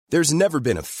There's never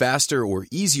been a faster or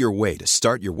easier way to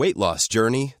start your weight loss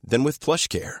journey than with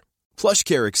PlushCare.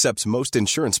 PlushCare accepts most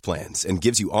insurance plans and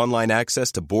gives you online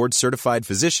access to board-certified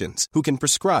physicians who can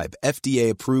prescribe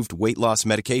FDA-approved weight loss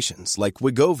medications like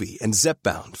Wegovy and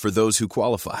Zepbound for those who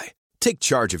qualify. Take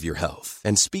charge of your health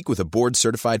and speak with a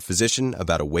board-certified physician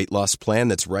about a weight loss plan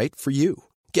that's right for you.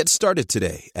 Get started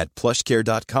today at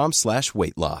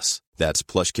plushcare.com/weight loss. That's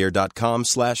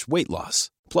plushcare.com/weight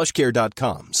loss.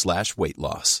 plushcare.com/weight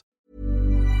loss.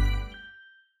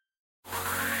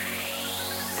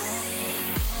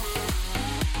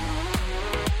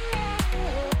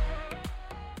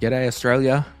 G'day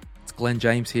Australia, it's Glenn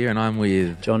James here and I'm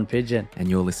with John Pigeon. And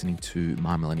you're listening to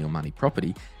My Millennial Money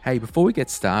Property. Hey, before we get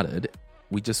started,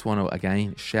 we just want to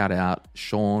again shout out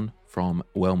Sean from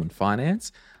Wellman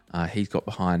Finance. He's got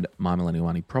behind My Millennial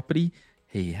Money Property.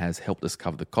 He has helped us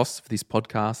cover the costs of this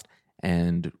podcast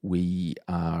and we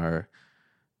are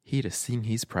here to sing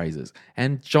his praises.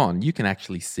 And John, you can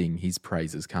actually sing his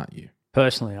praises, can't you?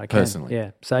 Personally, I can. Personally.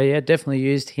 Yeah. So, yeah, definitely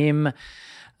used him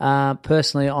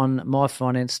personally on my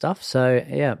finance stuff. So,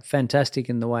 yeah, fantastic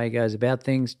in the way he goes about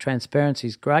things. Transparency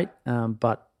is great,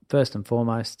 but first and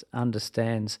foremost,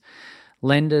 understands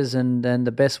lenders and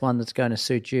the best one that's going to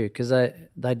suit you because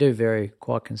they do vary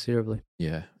quite considerably.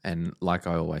 Yeah, and like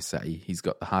I always say, he's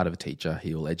got the heart of a teacher.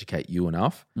 He will educate you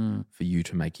enough for you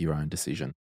to make your own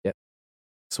decision. Yep.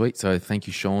 Sweet. So thank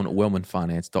you, Sean.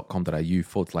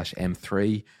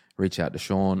 wellmanfinance.com.au/M3. Reach out to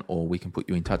Sean or we can put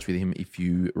you in touch with him if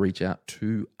you reach out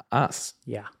to us.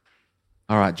 Yeah.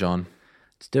 All right, John.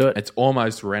 Let's do it. It's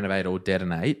almost renovate or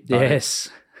detonate. Yes.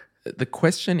 The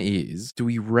question is, do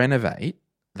we renovate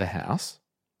the house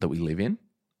that we live in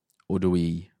or do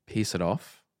we piece it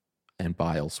off and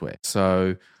buy elsewhere?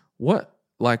 So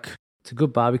it's a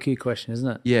good barbecue question, isn't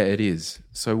it? Yeah, it is.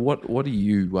 So what do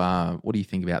you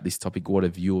think about this topic? What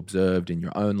have you observed in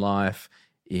your own life,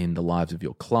 in the lives of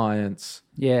your clients?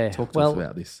 Yeah. Talk to us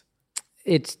about this.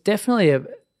 It's definitely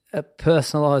a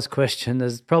personalised question.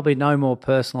 There's probably no more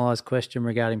personalised question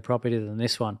regarding property than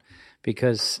this one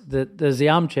because there's the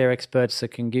armchair experts that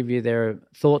can give you their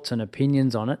thoughts and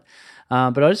opinions on it.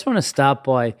 But I just want to start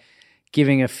by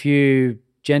giving a few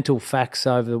gentle facts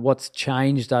over what's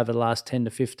changed over the last 10 to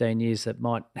 15 years that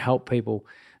might help people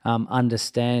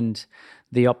understand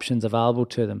the options available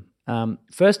to them.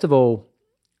 First of all,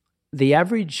 the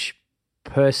average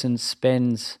person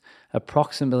spends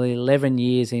approximately 11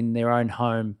 years in their own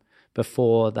home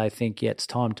before they think, yeah, it's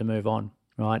time to move on,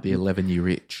 right? The 11-year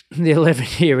itch. The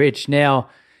 11-year itch. Now,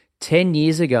 10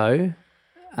 years ago,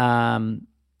 that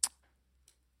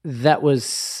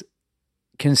was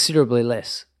considerably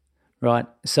less, right?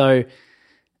 So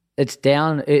it's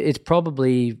down. It's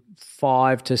probably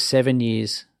 5 to 7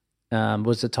 years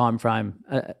was the time frame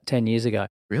 10 years ago.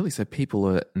 Really? So people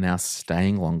are now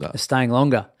staying longer? Staying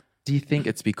longer. Do you think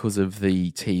it's because of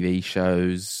the TV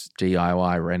shows,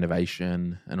 DIY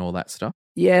renovation and all that stuff?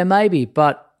 Yeah, maybe.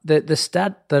 But the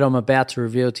stat that I'm about to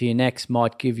reveal to you next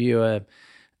might give you a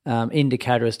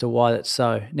indicator as to why that's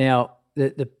so. Now,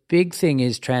 the big thing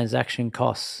is transaction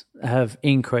costs have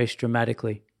increased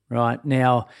dramatically, right?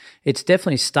 Now, it's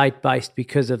definitely state-based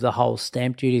because of the whole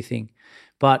stamp duty thing.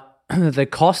 But the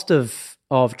cost of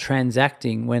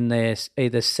transacting when they're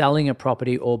either selling a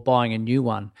property or buying a new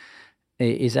one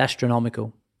is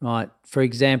astronomical, right? For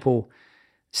example,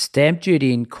 stamp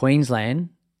duty in Queensland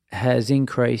has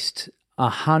increased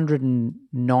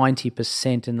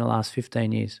 190% in the last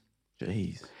 15 years.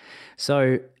 Jeez.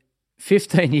 So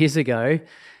 15 years ago,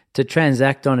 to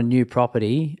transact on a new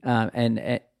property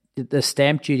and the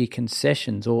stamp duty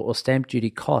concessions or stamp duty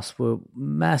costs were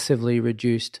massively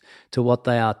reduced to what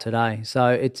they are today. So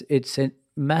it's a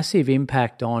massive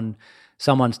impact on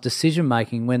someone's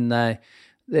decision-making when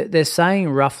they're saying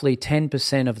roughly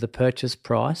 10% of the purchase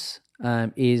price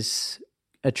is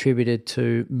attributed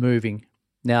to moving.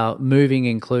 Now, moving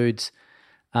includes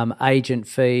agent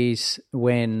fees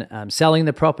when selling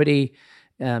the property,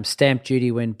 stamp duty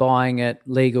when buying it,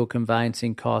 legal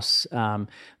conveyancing costs,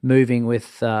 moving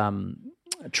with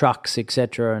trucks,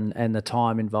 etc., and the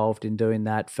time involved in doing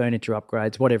that, furniture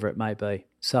upgrades, whatever it may be.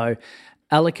 So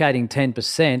allocating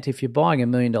 10%, if you're buying $1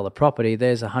 million property,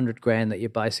 there's $100,000 that you're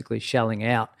basically shelling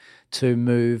out to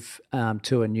move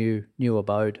to a new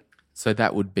abode. So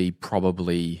that would be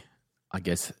probably, I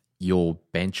guess, your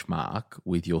benchmark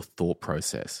with your thought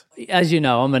process. As you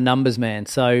know, I'm a numbers man,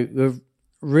 so we've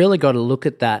really got to look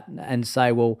at that and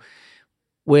say, well,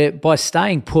 by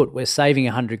staying put, we're saving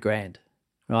 $100,000,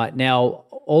 right? Now,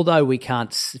 although we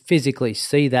can't physically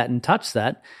see that and touch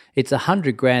that, it's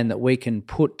 $100,000 that we can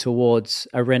put towards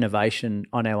a renovation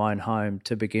on our own home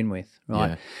to begin with,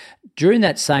 right? Yeah. During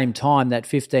that same time, that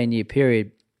 15-year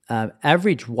period,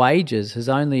 average wages has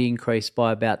only increased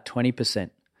by about 20%.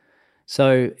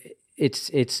 So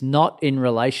it's not in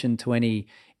relation to any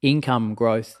income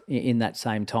growth in that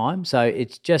same time. So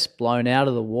it's just blown out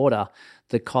of the water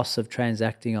the costs of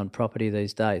transacting on property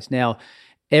these days. Now,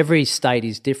 every state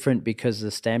is different because the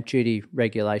stamp duty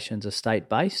regulations are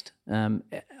state-based.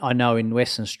 I know in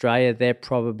Western Australia, they're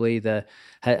probably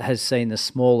has seen the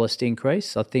smallest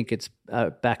increase. I think it's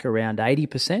back around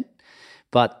 80%,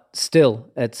 but still,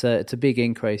 it's a big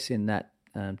increase in that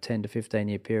 10 to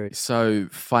 15-year period. So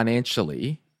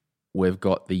financially, we've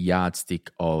got the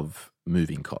yardstick of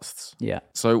moving costs. Yeah.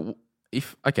 So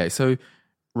so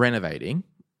renovating,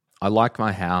 I like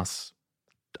my house.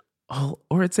 Oh,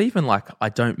 or it's even like I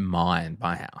don't mind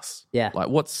my house. Yeah. Like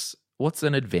what's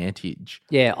an advantage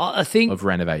Yeah, I think of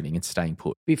renovating and staying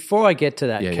put? before I get to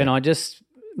that, Yeah, can yeah. I just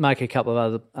make a couple of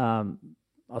other,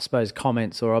 I suppose,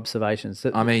 comments or observations?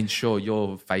 I mean, sure,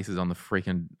 your face is on the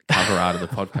freaking cover art of the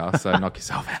podcast, so knock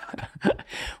yourself out.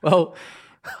 Well,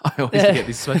 I always forget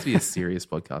this is supposed to be a serious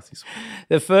podcast. This one.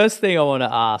 the first thing I want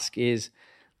to ask is,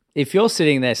 if you're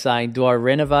sitting there saying, do I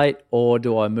renovate or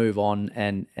do I move on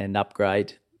and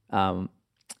upgrade?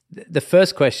 The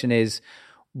first question is,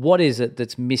 what is it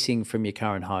that's missing from your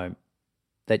current home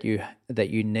that you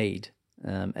need?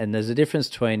 And there's a difference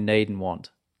between need and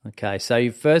want. Okay, so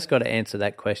you've first got to answer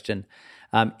that question.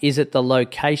 Is it the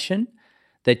location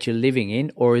that you're living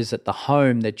in, or is it the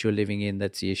home that you're living in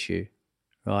that's the issue,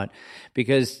 right?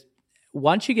 Because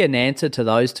once you get an answer to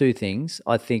those two things,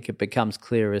 I think it becomes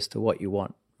clear as to what you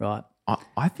want, right?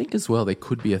 I think as well there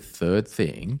could be a third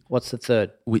thing. What's the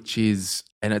third? Which is,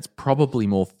 and it's probably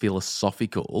more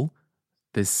philosophical,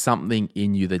 there's something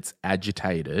in you that's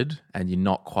agitated and you're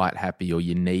not quite happy, or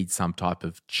you need some type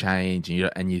of change,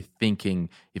 and you're thinking,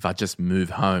 if I just move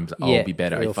home, I'll be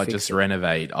better. If I just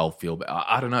renovate, I'll feel better.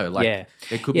 I don't know. Like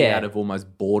it could be out of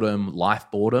almost boredom,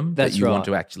 life boredom, that you want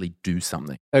to actually do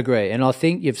something. Agree. And I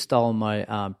think you've stolen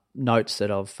my notes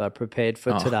that I've prepared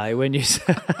for today when you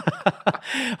said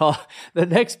the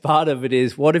next part of it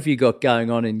is, what have you got going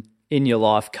on in your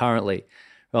life currently?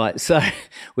 Right, so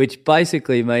which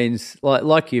basically means,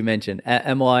 like you mentioned,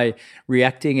 am I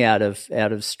reacting out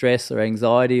of stress or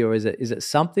anxiety, or is it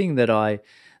something that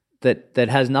that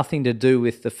has nothing to do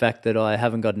with the fact that I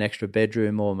haven't got an extra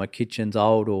bedroom or my kitchen's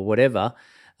old or whatever,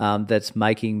 that's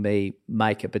making me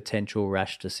make a potential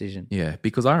rash decision? Yeah,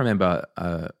 because I remember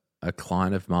a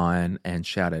client of mine, and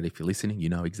shout out if you're listening, you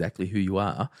know exactly who you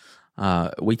are.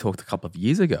 We talked a couple of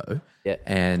years ago,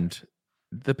 and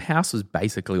the house was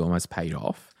basically almost paid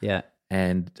off. Yeah.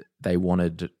 And they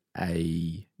wanted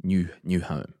a new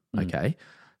home. Okay.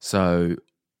 So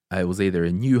it was either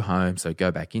a new home, so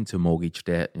go back into mortgage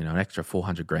debt, an extra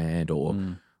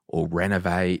 $400,000 or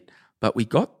renovate. But we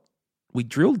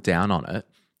drilled down on it,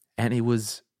 and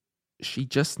she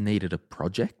just needed a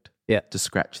project to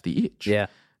scratch the itch. Yeah.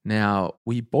 Now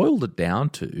we boiled it down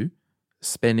to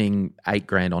spending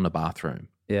 $8,000 on a bathroom.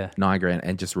 Yeah. $9,000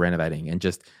 and just renovating, and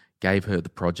just gave her the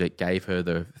project,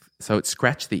 so it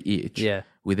scratched the itch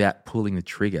without pulling the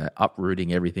trigger,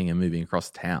 uprooting everything and moving across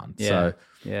town. Yeah.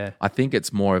 So I think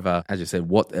it's more of a, as you said,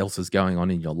 what else is going on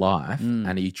in your life, and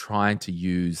are you trying to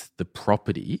use the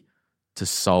property to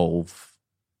solve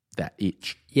that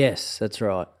itch? Yes, that's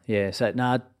right. Yeah, so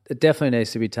no, it definitely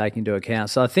needs to be taken into account.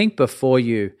 So I think before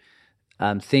you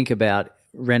think about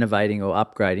renovating or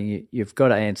upgrading, you've got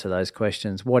to answer those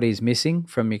questions. What is missing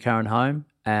from your current home?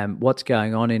 What's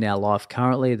going on in our life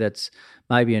currently that's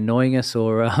maybe annoying us,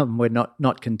 or we're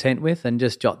not content with, and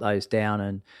just jot those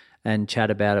down and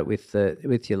chat about it with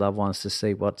your loved ones to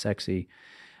see what's actually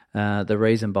the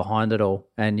reason behind it all.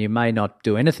 And you may not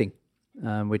do anything,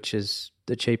 which is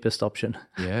the cheapest option.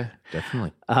 Yeah,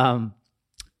 definitely.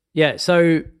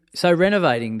 So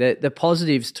renovating, the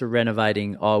positives to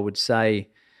renovating, I would say,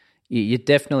 you're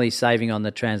definitely saving on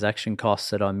the transaction costs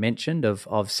that I mentioned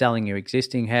of selling your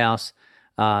existing house,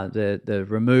 the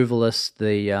removalists,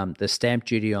 the stamp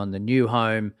duty on the new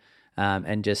home,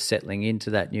 and just settling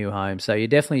into that new home. So you're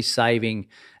definitely saving,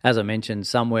 as I mentioned,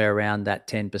 somewhere around that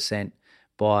 10%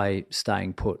 by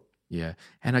staying put. Yeah,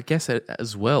 and I guess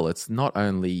as well, it's not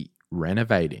only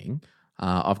renovating.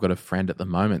 I've got a friend at the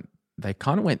moment. They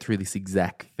kind of went through this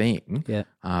exact thing.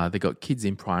 Yeah, they got kids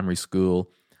in primary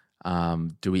school.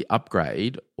 Do we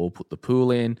upgrade or put the pool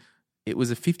in? It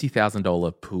was a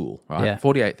 $50,000 pool, right? Yeah.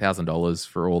 $48,000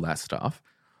 for all that stuff.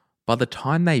 By the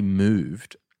time they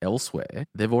moved elsewhere,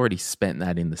 they've already spent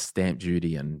that in the stamp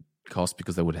duty and cost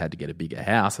because they would have had to get a bigger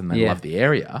house and they Yeah. love the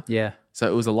area. Yeah. So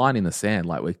it was a line in the sand.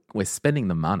 Like we're spending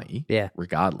the money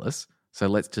regardless. So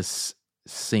let's just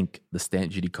sink the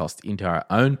stamp duty cost into our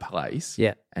own place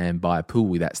and buy a pool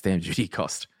with that stamp duty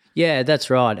cost. Yeah, that's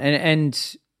right.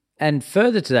 And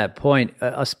further to that point,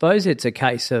 I suppose it's a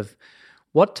case of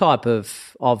what type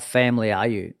of family are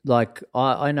you? Like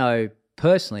I know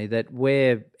personally that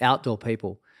we're outdoor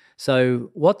people. So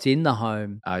what's in the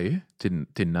home? Are you?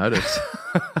 Didn't notice.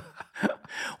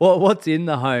 Well, what's in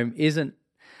the home isn't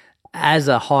as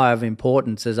a high of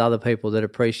importance as other people that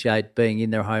appreciate being in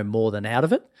their home more than out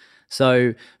of it.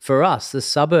 So for us, the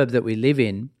suburb that we live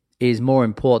in is more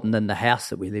important than the house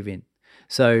that we live in.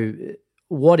 So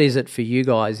what is it for you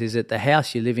guys? Is it the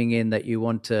house you're living in that you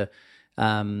want to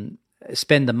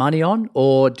spend the money on,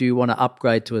 or do you want to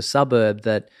upgrade to a suburb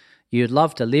that you'd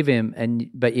love to live in,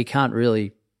 but you can't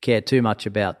really care too much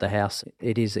about the house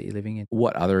it is that you're living in?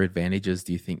 What other advantages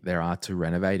do you think there are to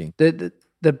renovating?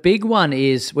 The big one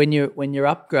is when you're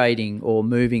upgrading or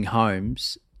moving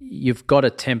homes, you've got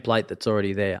a template that's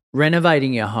already there.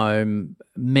 Renovating your home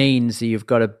means that you've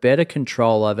got a better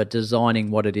control over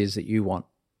designing what it is that you want,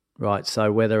 right?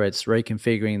 So whether it's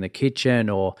reconfiguring the kitchen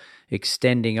or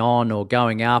extending on or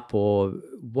going up or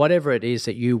whatever it is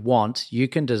that you want, you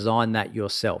can design that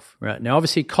yourself, right? Now,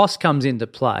 obviously, cost comes into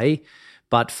play,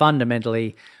 but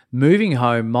fundamentally, moving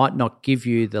home might not give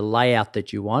you the layout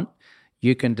that you want.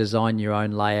 You can design your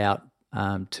own layout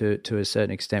to a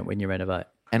certain extent when you renovate.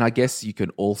 And I guess you can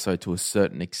also, to a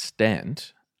certain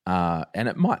extent, and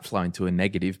it might flow into a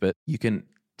negative, but you can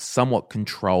somewhat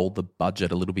control the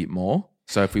budget a little bit more.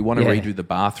 So if we want to redo the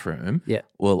bathroom,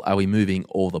 well, are we moving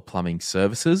all the plumbing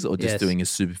services or just doing a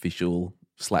superficial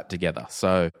slap together?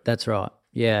 So that's right.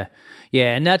 Yeah,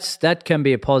 and that can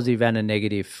be a positive and a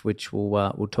negative, which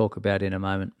we'll talk about in a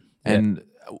moment. And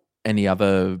any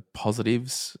other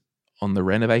positives on the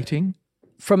renovating?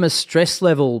 From a stress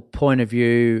level point of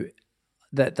view,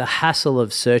 that the hassle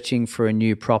of searching for a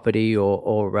new property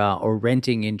or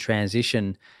renting in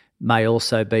transition may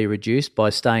also be reduced by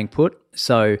staying put.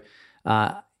 So,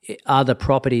 are the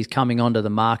properties coming onto the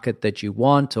market that you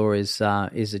want, or is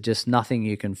it just nothing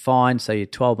you can find? So you're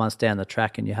 12 months down the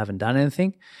track and you haven't done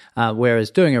anything.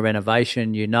 Whereas doing a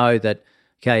renovation, you know that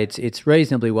it's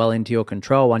reasonably well into your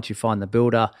control. Once you find the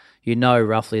builder, you know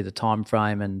roughly the time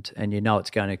frame and you know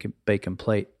it's going to be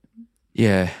complete.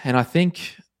 Yeah, and I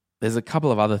think there's a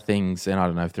couple of other things, and I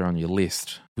don't know if they're on your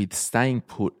list, with staying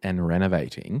put and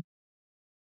renovating.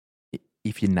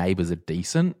 If your neighbours are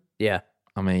decent, I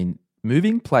mean,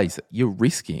 moving place, you're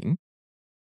risking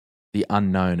the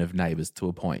unknown of neighbours to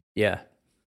a point. Yeah.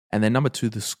 And then number two,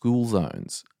 the school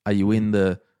zones. Are you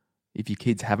if your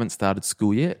kids haven't started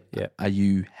school yet, are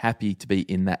you happy to be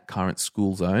in that current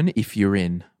school zone if you're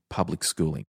in public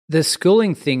schooling? The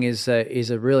schooling thing is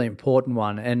a really important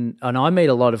one. And I meet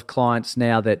a lot of clients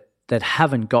now that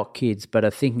haven't got kids but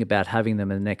are thinking about having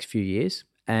them in the next few years.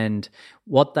 And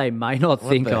what they may not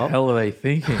think of. What the hell are they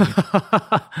thinking?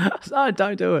 No,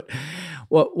 don't do it.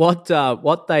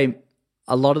 What they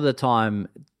a lot of the time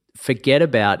forget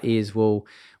about is, well,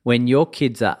 when your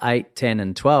kids are 8, 10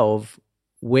 and 12,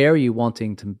 where are you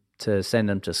wanting to send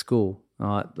them to school?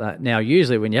 Now,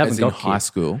 usually when you haven't got high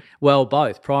school? Well,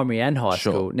 both primary and high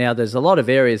school. Now, there's a lot of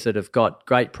areas that have got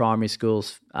great primary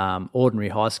schools, ordinary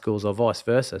high schools or vice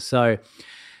versa. So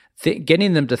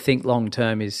getting them to think long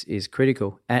term is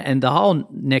critical, and the whole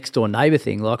next door neighbour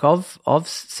thing. Like I've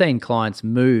seen clients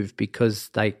move because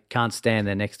they can't stand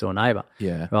their next door neighbour.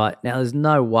 Yeah. Right now, there's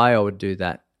no way I would do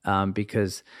that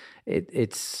because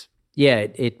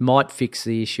it might fix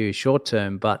the issue short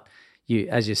term, but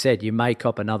as you said, you may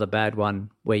cop another bad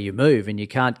one where you move, and you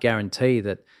can't guarantee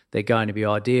that they're going to be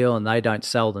ideal, and they don't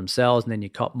sell themselves, and then you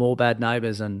cop more bad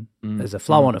neighbours, and there's a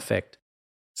flow-on effect.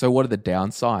 So what are the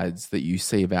downsides that you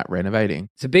see about renovating?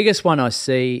 The biggest one I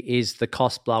see is the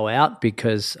cost blowout,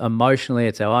 because emotionally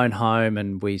it's our own home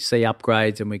and we see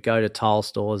upgrades and we go to tile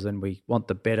stores and we want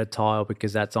the better tile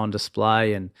because that's on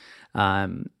display, and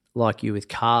like you with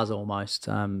cars almost.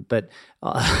 But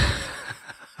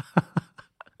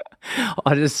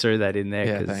I just threw that in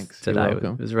there because today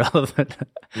it was relevant.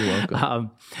 You're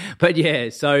welcome. But yeah,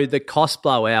 so the cost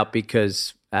blowout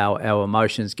because our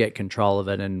emotions get control of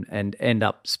it and end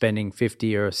up spending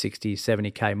 50 or 60,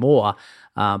 70K more.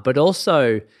 But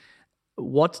also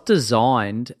what's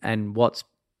designed and what's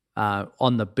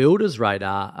on the builder's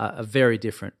radar are very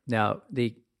different. Now,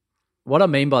 what I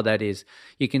mean by that is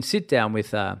you can sit down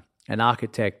with an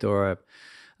architect or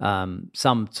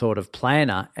some sort of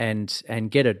planner and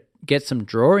get some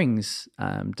drawings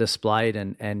displayed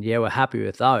and we're happy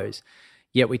with those.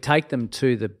 Yet we take them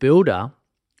to the builder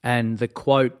and the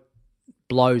quote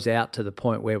blows out to the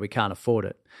point where we can't afford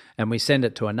it. And we send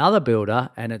it to another builder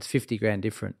and it's 50 grand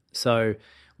different. So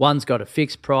one's got a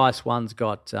fixed price, one's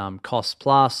got cost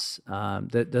plus.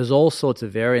 There's all sorts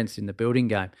of variance in the building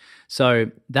game. So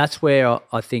that's where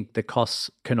I think the costs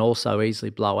can also easily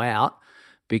blow out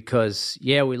because,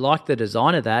 yeah, we like the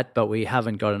design of that, but we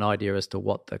haven't got an idea as to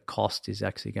what the cost is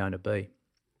actually going to be.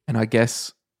 And I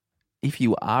guess if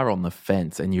you are on the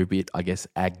fence and you're a bit, I guess,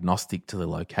 agnostic to the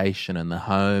location and the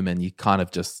home and you kind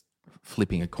of just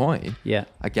flipping a coin,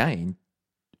 again,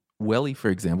 Welly, for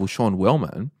example, Sean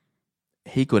Wellman,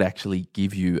 he could actually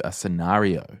give you a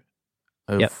scenario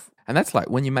of, and that's like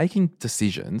when you're making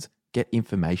decisions, get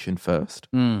information first.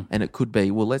 And it could be,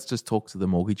 well, let's just talk to the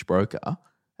mortgage broker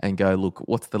and go, look,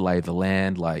 what's the lay of the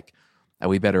land? Like, are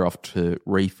we better off to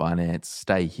refinance,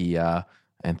 stay here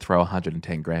and throw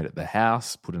 110 grand at the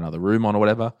house, put another room on or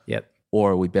whatever?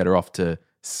 Or are we better off to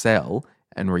sell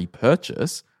and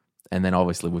repurchase? And then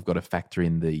obviously we've got to factor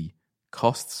in the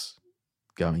costs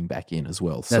going back in as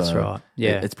well. That's right.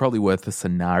 Yeah. It's probably worth a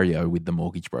scenario with the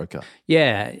mortgage broker.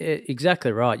 Yeah,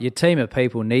 exactly right. Your team of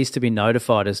people needs to be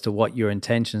notified as to what your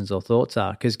intentions or thoughts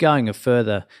are, because going a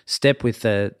further step with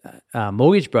the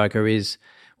mortgage broker is,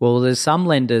 well, there's some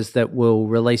lenders that will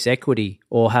release equity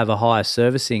or have a higher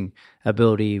servicing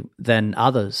ability than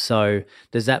others. So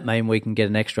does that mean we can get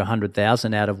an extra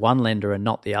 100,000 out of one lender and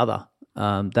not the other?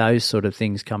 Those sort of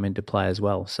things come into play as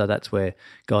well. So that's where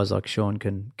guys like Sean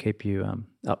can keep you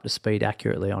up to speed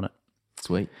accurately on it.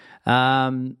 Sweet.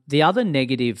 The other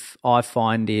negative I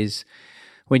find is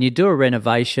when you do a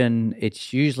renovation,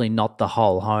 it's usually not the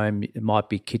whole home. It might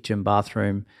be kitchen,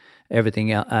 bathroom,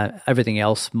 everything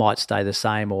else might stay the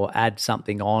same or add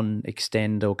something on,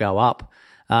 extend or go up.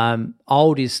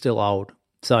 Old is still old.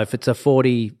 So if it's a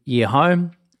 40-year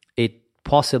home, it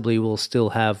possibly will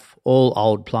still have all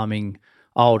old plumbing,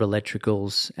 old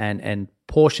electricals, and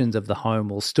portions of the home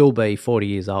will still be 40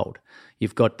 years old.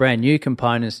 You've got brand new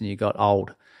components and you've got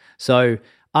old. So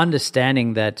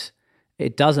understanding that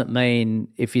it doesn't mean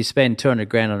if you spend 200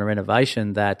 grand on a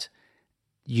renovation that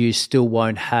you still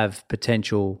won't have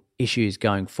potential issues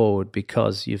going forward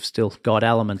because you've still got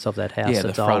elements of that house that's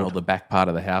that's the front old. or the back part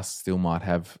of the house still might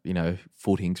have,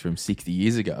 footings from 60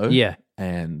 years ago. Yeah.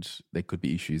 And there could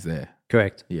be issues there.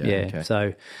 Correct. Yeah.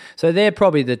 Okay. So they're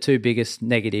probably the two biggest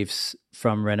negatives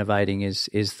from renovating is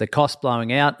the cost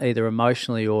blowing out, either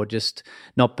emotionally or just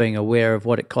not being aware of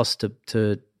what it costs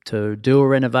to do a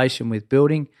renovation with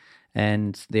building,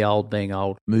 and the old being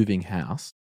old. Moving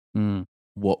house,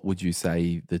 what would you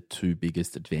say the two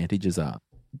biggest advantages are?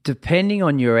 Depending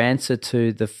on your answer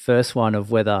to the first one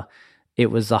of whether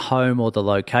it was the home or the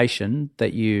location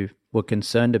that you were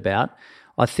concerned about,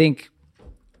 I think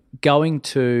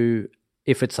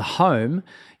if it's a home,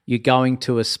 you're going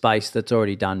to a space that's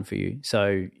already done for you.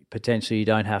 So potentially you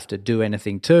don't have to do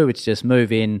anything to, it's just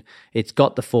move in. It's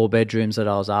got the 4 bedrooms that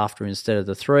I was after instead of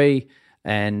the 3,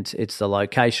 and it's the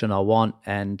location I want,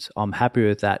 and I'm happy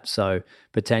with that. So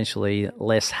potentially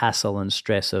less hassle and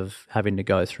stress of having to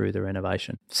go through the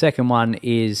renovation. Second one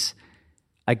is,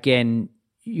 again,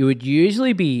 you would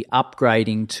usually be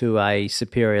upgrading to a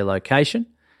superior location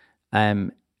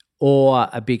or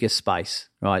a bigger space,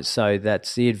 right? So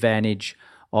that's the advantage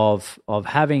of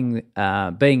having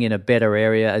being in a better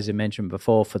area, as you mentioned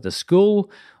before, for the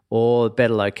school, or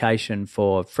better location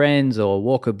for friends, or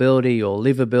walkability or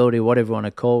livability, whatever you want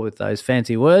to call it with those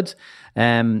fancy words.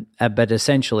 But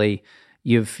essentially,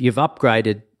 you've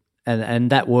upgraded, and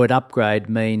that word upgrade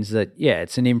means that,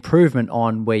 it's an improvement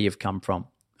on where you've come from,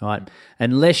 right?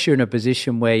 Unless you're in a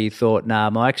position where you thought,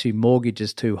 my actually mortgage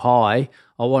is too high,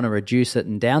 I want to reduce it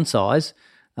and downsize,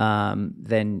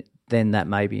 then that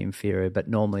may be inferior, but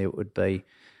normally it would be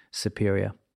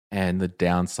superior. And the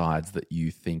downsides that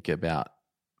you think about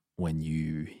when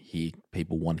you hear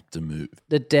people wanting to move?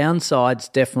 The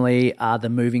downsides definitely are the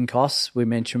moving costs. We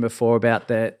mentioned before about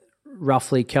the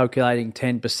roughly calculating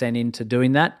 10% into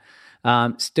doing that.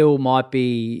 Still might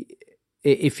be,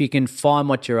 if you can find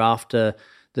what you're after,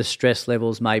 the stress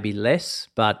levels may be less,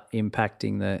 but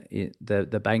impacting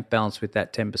the bank balance with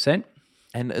that 10%.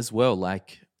 And as well,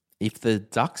 like if the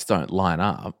ducks don't line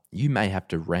up, you may have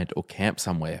to rent or camp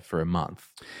somewhere for a month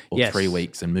or 3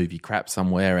 weeks and move your crap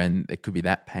somewhere, and it could be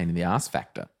that pain in the ass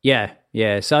factor. Yeah.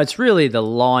 So it's really the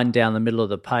line down the middle of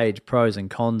the page, pros and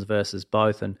cons versus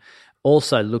both, and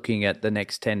also looking at the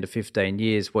next 10 to 15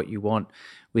 years, what you want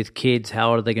with kids,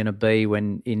 how are they going to be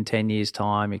when in 10 years'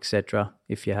 time, etc.,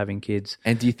 if you're having kids.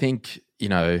 And do you think,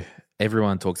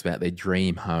 everyone talks about their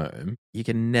dream home. You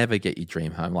can never get your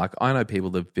dream home. Like I know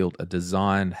people that have built a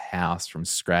designed house from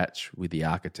scratch with the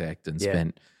architect and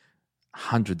spent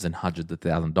hundreds and hundreds of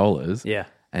 $1,000s. Yeah.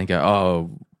 and go,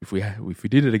 oh, if we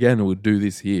did it again, we'll do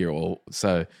this here, or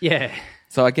so. Yeah.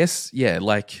 So I guess, yeah,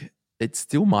 like it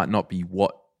still might not be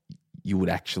what you would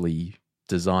actually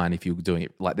design if you were doing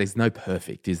it. Like there's no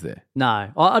perfect, is there?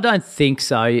 No, I don't think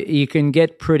so. You can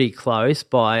get pretty close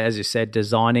by, as you said,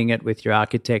 designing it with your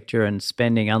architecture and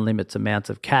spending unlimited amounts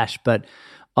of cash. But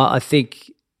I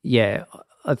think,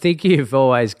 I think you've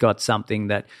always got something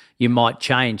that you might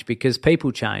change because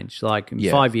people change. Like in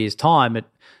 5 years' time,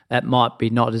 it might be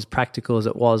not as practical as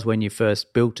it was when you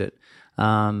first built it.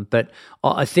 But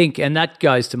I think, and that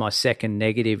goes to my second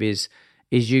negative, is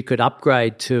you could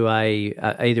upgrade to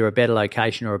either a better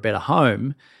location or a better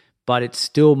home, but it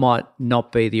still might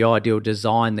not be the ideal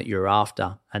design that you're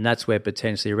after. And that's where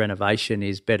potentially renovation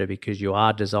is better because you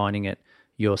are designing it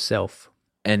yourself.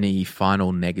 Any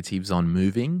final negatives on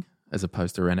moving as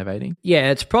opposed to renovating?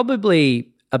 Yeah, it's probably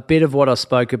a bit of what I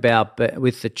spoke about, but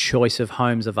with the choice of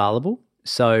homes available.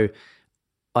 So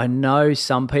I know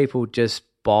some people just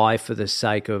buy for the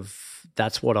sake of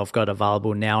that's what I've got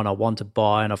available now and I want to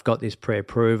buy and I've got this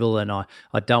pre-approval and I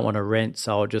don't want to rent,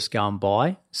 so I'll just go and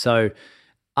buy. So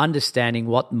understanding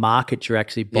what market you're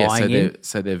actually buying in.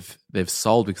 So they've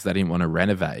sold because they didn't want to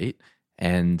renovate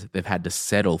and they've had to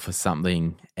settle for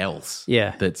something else.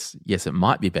 Yeah. That's, yes, it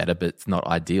might be better, but it's not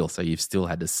ideal. So you've still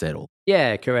had to settle.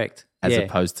 Yeah, correct. As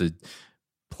opposed to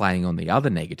playing on the other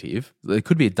negative. There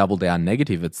could be a double down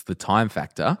negative. It's the time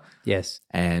factor. Yes.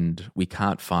 And we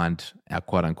can't find our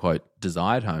quote unquote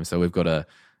desired home. So we've got to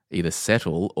either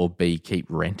settle or B, keep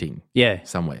renting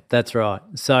somewhere. That's right.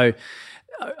 So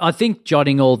I think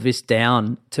jotting all this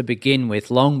down to begin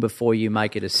with long before you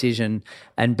make a decision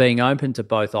and being open to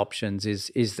both options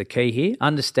is the key here.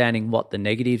 Understanding what the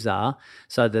negatives are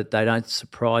so that they don't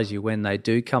surprise you when they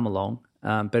do come along.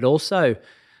 But also,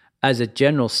 as a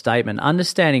general statement,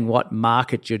 understanding what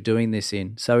market you're doing this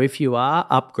in. So if you are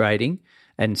upgrading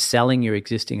and selling your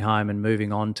existing home and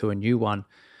moving on to a new one,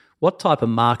 what type of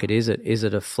market is it? Is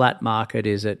it a flat market?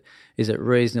 Is it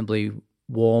reasonably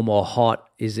warm or hot?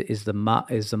 Is the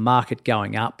market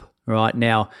going up? Right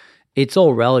now, it's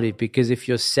all relative because if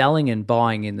you're selling and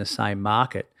buying in the same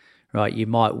market, right, you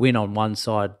might win on one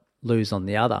side, lose on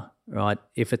the other. Right?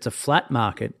 If it's a flat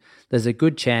market, there's a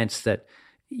good chance that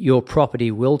your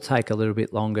property will take a little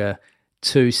bit longer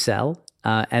to sell,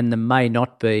 and there may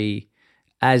not be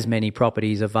as many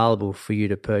properties available for you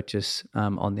to purchase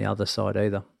on the other side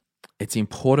either. It's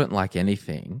important, like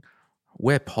anything,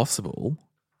 where possible,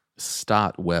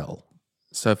 start well.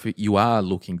 So if you are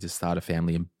looking to start a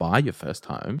family and buy your first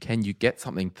home, can you get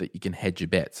something that you can hedge your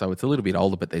bet? So it's a little bit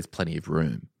older, but there's plenty of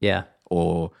room. Yeah.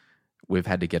 Or we've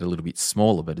had to get a little bit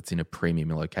smaller, but it's in a premium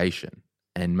location,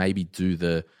 and maybe do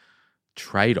the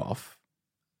trade-off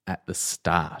at the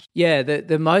start. Yeah,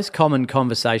 the most common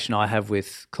conversation I have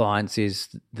with clients is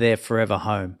their forever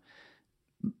home.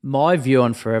 My view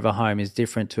on forever home is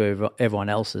different to everyone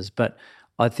else's, but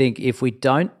I think if we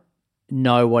don't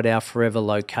know what our forever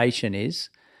location is,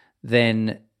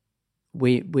 then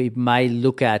we may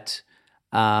look at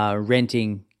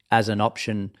renting as an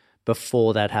option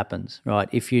before that happens, right?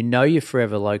 If you know your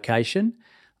forever location,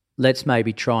 let's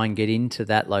maybe try and get into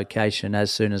that location as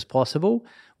soon as possible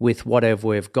with whatever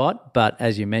we've got. But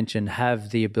as you mentioned, have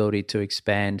the ability to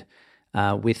expand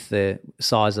with the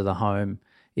size of the home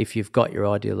if you've got your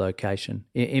ideal location.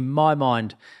 In my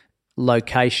mind,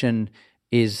 location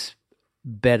is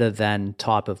better than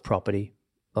type of property,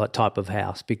 like type of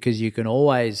house, because you can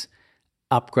always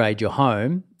upgrade your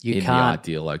home. You can't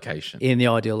the ideal location. In the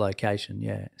ideal location,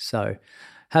 yeah. So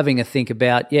having a think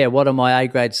about, what are my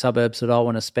A-grade suburbs that I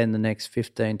want to spend the next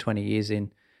 15, 20 years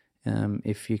in,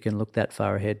 if you can look that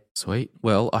far ahead. Sweet.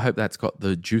 Well, I hope that's got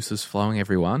the juices flowing,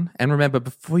 everyone. And remember,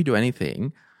 before you do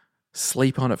anything,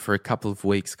 sleep on it for a couple of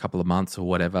weeks, couple of months or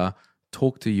whatever.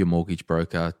 Talk to your mortgage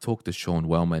broker. Talk to Sean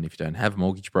Wellman if you don't have a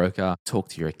mortgage broker. Talk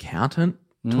to your accountant.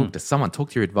 Talk to someone.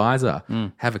 Talk to your advisor.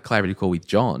 Have a clarity call with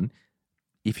John.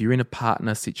 If you're in a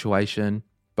partner situation,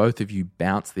 both of you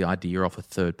bounce the idea off a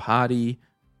third party,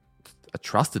 a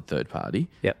trusted third party.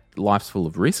 Yep. Life's full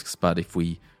of risks, but if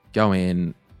we go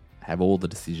in, have all the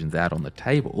decisions out on the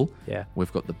table,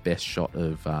 we've got the best shot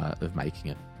of making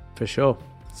it. For sure.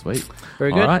 Sweet.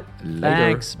 Very good. All right. Later.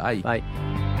 Thanks. Bye.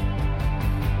 Bye.